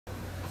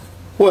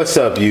What's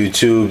up,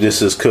 YouTube?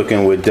 This is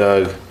Cooking with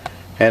Doug,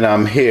 and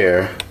I'm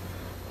here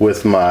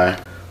with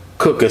my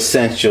Cook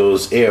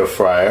Essentials air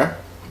fryer.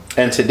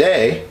 And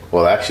today,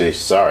 well actually,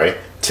 sorry,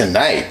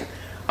 tonight,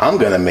 I'm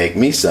gonna make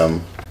me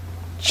some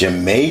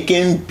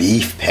Jamaican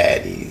beef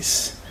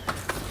patties.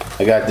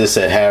 I got this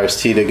at Harris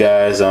Teeter,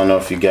 guys. I don't know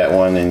if you got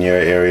one in your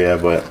area,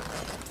 but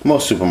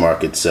most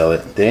supermarkets sell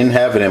it. They didn't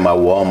have it in my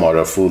Walmart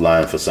or Food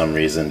Line for some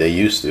reason. They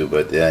used to,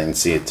 but I didn't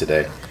see it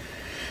today.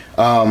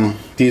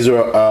 These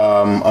are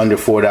under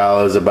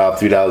 $4, about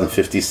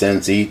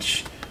 $3.50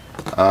 each.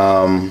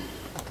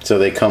 So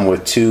they come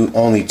with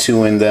only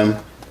two in them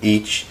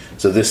each.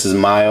 So this is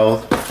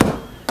mild,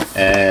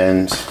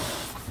 and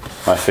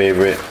my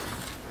favorite,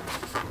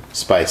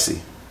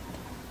 spicy.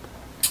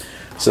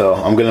 So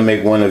I'm gonna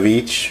make one of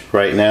each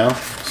right now.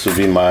 This will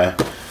be my,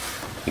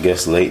 I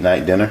guess, late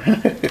night dinner.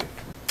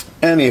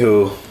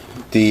 Anywho,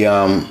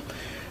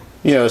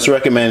 it's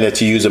recommended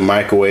that you use a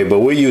microwave, but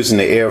we're using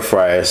the air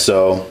fryer.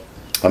 So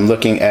I'm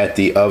looking at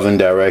the oven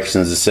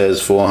directions. It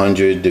says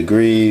 400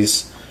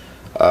 degrees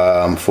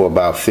for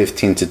about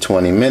 15 to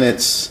 20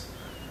 minutes.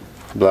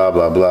 Blah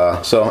blah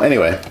blah. So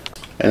anyway,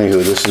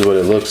 this is what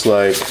it looks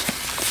like.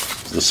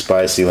 It's the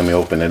spicy. Let me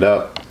open it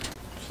up.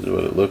 This is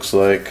what it looks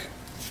like.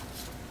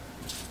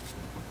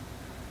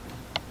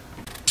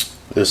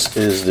 This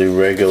is the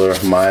regular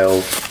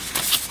mild.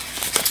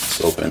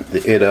 Let's open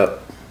it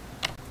up.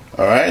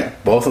 All right,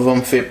 both of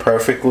them fit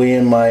perfectly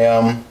in my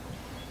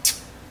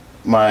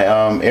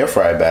air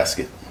fry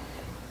basket,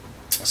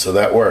 so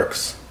that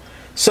works.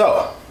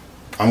 So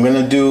I'm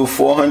gonna do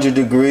 400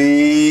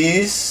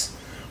 degrees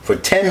for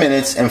 10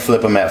 minutes and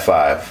flip them at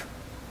 5.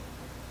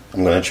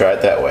 I'm gonna try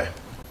it that way.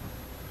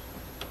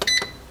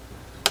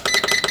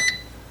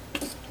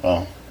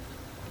 Oh.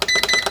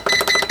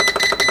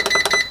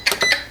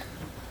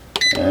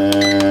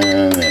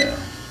 And there.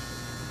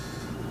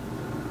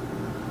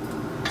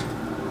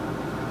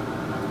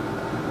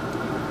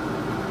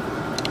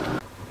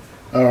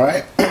 All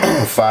right,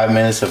 5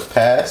 minutes have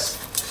passed.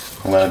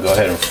 I'm gonna go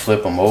ahead and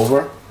flip them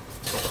over.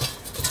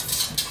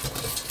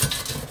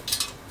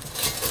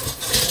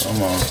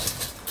 Come on.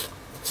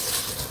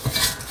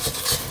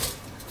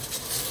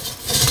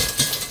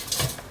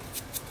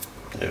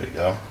 There we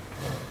go.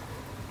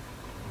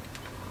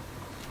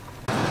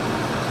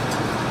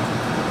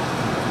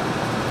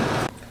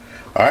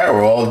 Alright,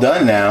 we're all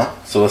done now,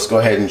 so let's go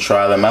ahead and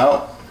try them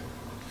out.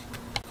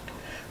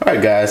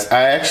 Alright guys,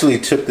 I actually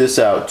took this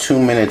out 2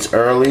 minutes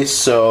early,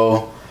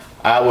 so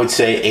I would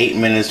say 8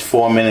 minutes,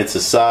 4 minutes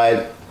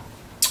aside.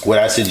 What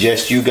I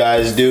suggest you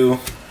guys do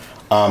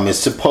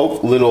is to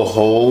poke little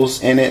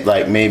holes in it,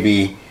 like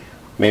maybe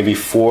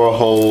 4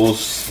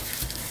 holes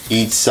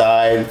each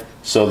side,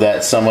 so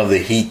that some of the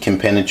heat can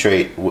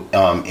penetrate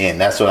in.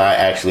 That's what I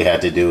actually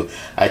had to do.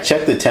 I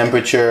checked the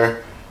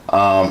temperature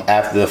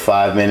after the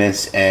 5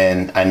 minutes,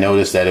 and I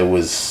noticed that it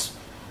was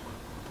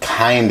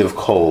kind of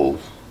cold,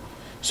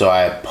 so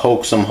I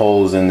poked some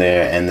holes in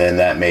there, and then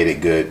that made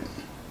it good.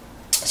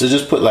 So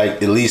just put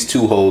like at least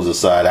 2 holes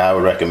aside. I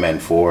would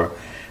recommend 4.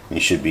 You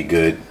should be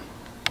good.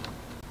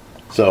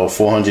 So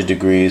 400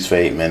 degrees for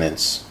 8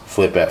 minutes,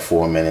 flip at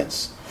 4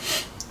 minutes,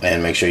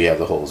 and make sure you have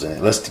the holes in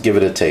it. Let's give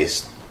it a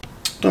taste.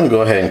 I'm gonna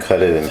go ahead and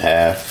cut it in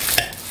half.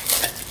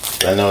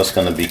 I know it's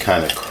gonna be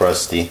kind of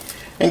crusty.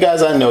 And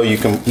guys, I know you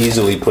can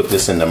easily put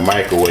this in the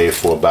microwave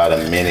for about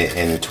 1 minute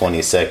and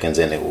 20 seconds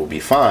and it will be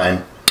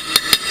fine.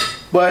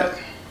 But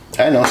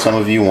I know some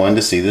of you wanted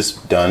to see this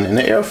done in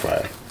the air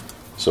fryer,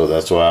 so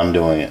that's why I'm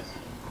doing it.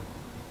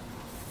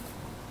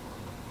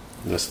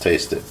 Let's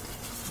taste it.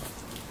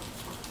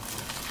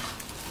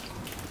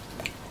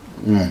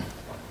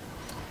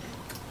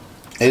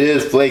 It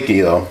is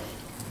flaky though.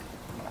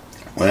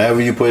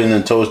 Whenever you put it in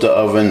the toaster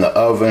oven, the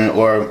oven,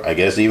 or I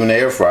guess even the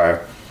air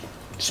fryer,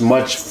 it's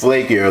much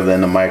flakier than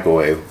the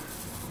microwave.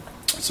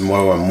 It's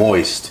more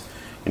moist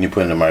when you put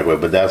it in the microwave,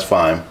 but that's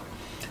fine.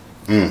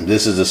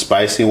 This is a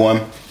spicy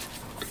one.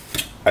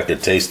 I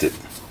could taste it.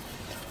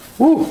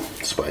 Woo,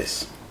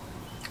 spice.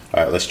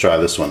 All right, let's try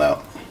this one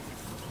out.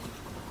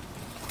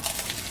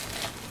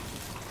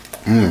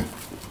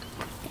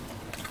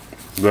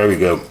 Very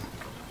good.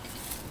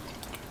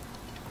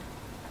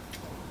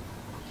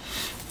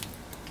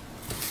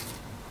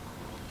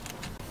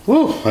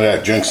 Woo, I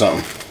gotta drink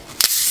something.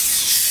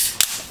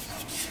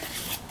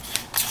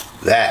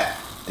 That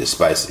is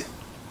spicy.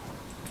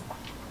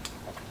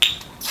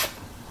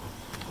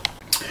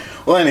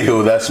 Well,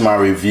 anywho, that's my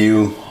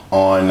review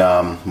on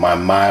my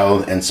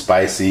mild and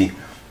spicy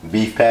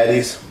beef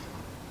patties.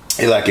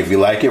 If you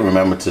like it,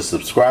 remember to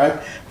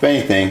subscribe. If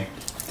anything,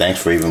 thanks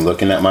for even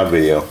looking at my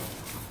video.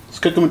 It's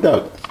Cooking with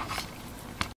Doug.